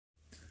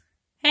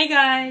Hey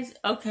guys,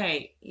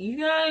 okay, you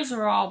guys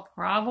are all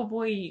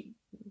probably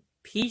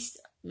pieced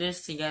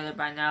this together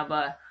by now,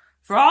 but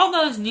for all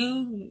those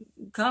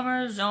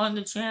newcomers on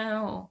the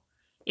channel,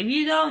 if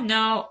you don't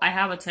know, I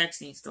have a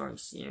texting story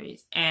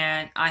series,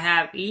 and I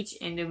have each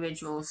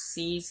individual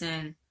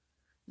season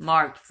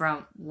marked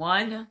from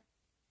 1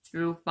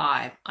 through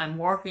 5. I'm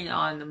working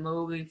on the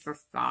movie for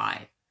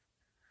 5.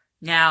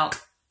 Now,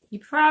 you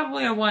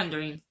probably are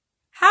wondering,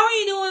 how are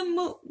you doing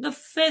the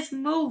 5th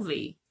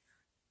movie?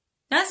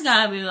 That's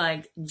gotta be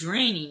like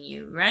draining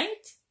you, right?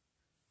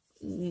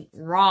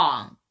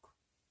 Wrong.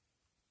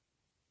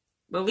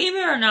 Believe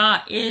it or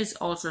not, it is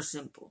ultra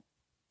simple.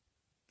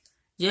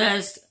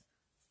 Just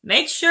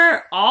make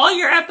sure all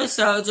your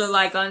episodes are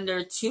like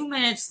under 2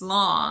 minutes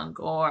long,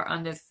 or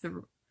under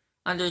 2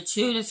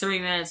 to 3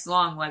 minutes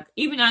long, like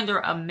even under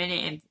a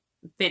minute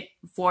and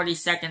 40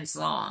 seconds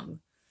long.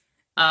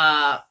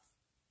 Retype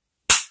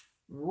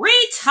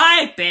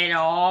it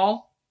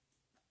all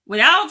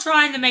without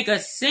trying to make a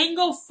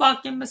single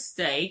fucking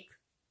mistake.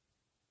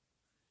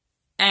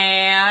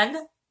 And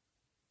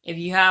if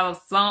you have a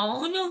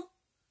phone,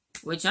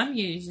 which I'm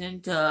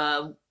using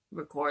to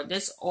record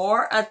this,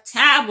 or a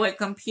tablet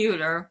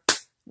computer,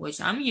 which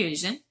I'm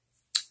using,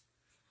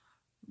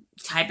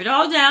 type it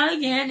all down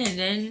again, and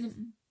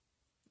then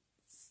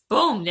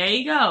boom, there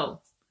you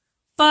go.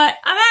 But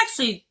I've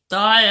actually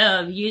thought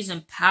of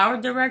using Power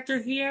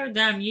Director here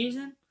that I'm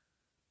using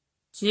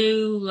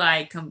to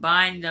like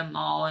combine them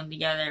all in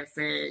together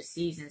for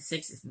season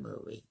 6's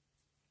movie.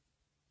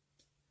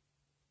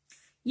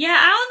 Yeah,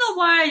 I don't know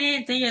why I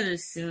didn't think of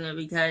this sooner,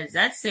 because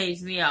that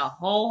saves me a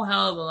whole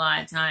hell of a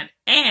lot of time,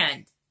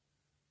 and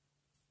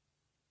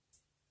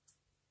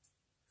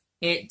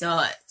it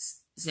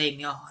does save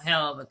me a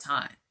hell of a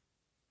time.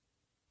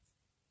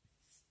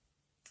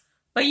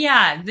 But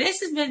yeah, this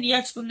has been the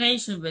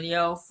explanation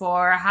video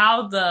for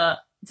how the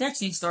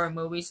texting story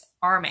movies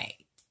are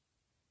made.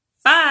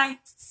 Bye!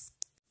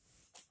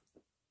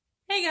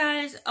 Hey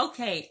guys,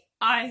 okay,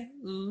 I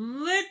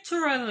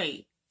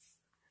literally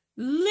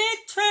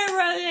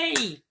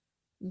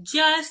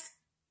just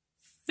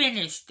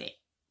finished it.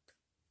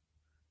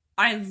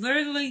 I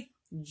literally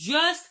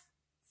just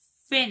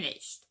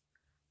finished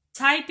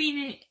typing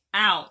it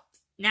out.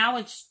 Now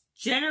it's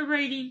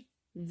generating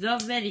the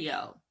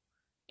video.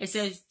 It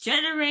says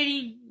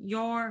generating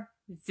your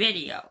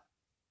video.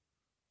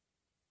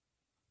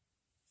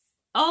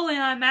 Oh,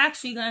 and I'm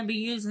actually going to be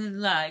using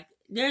like,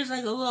 there's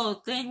like a little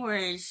thing where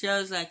it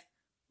shows like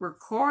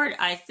record,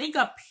 I think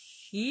up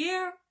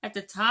here at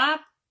the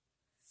top.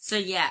 So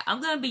yeah, I'm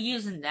going to be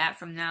using that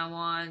from now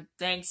on,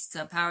 thanks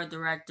to Power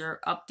Director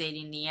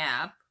updating the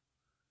app.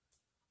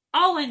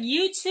 Oh, and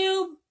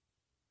YouTube,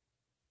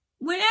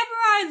 whenever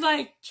I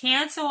like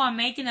cancel on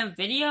making a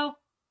video,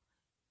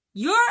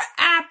 your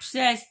app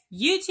says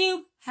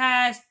YouTube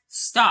has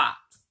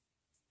stopped.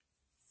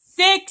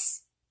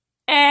 Fix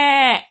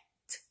it!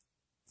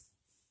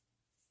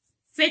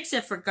 Fix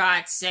it, for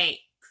God's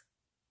sake.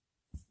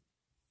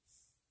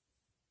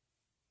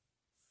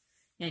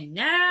 And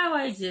now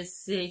I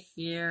just sit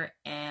here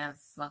and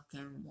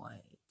fucking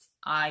wait.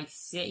 I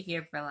sit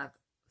here for like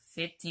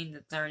 15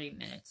 to 30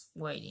 minutes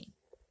waiting.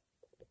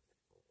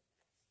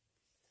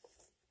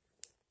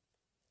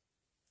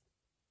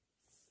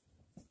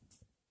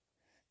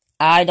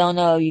 I don't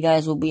know if you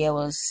guys will be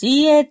able to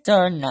see it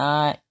or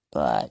not,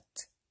 but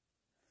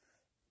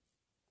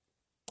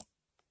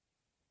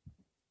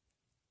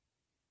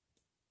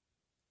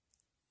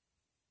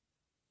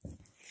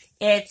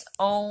it's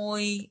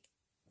only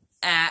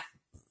at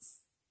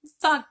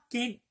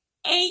fucking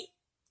 8,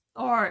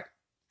 or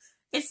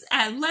it's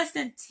at less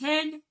than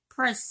 10%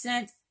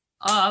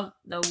 of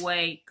the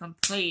way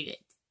completed.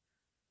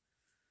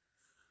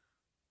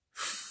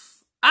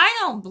 I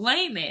don't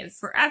blame it,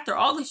 for after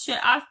all the shit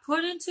I've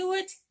put into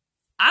it,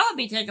 I would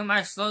be taking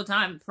my slow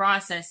time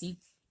processing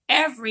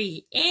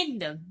every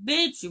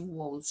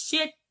individual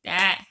shit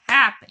that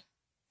happened.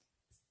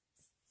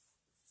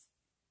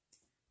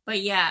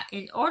 But yeah,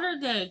 in order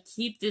to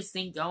keep this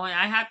thing going,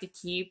 I have to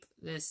keep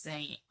this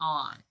thing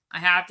on. I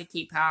have to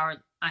keep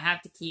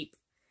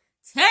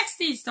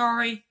texting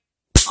story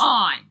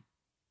on.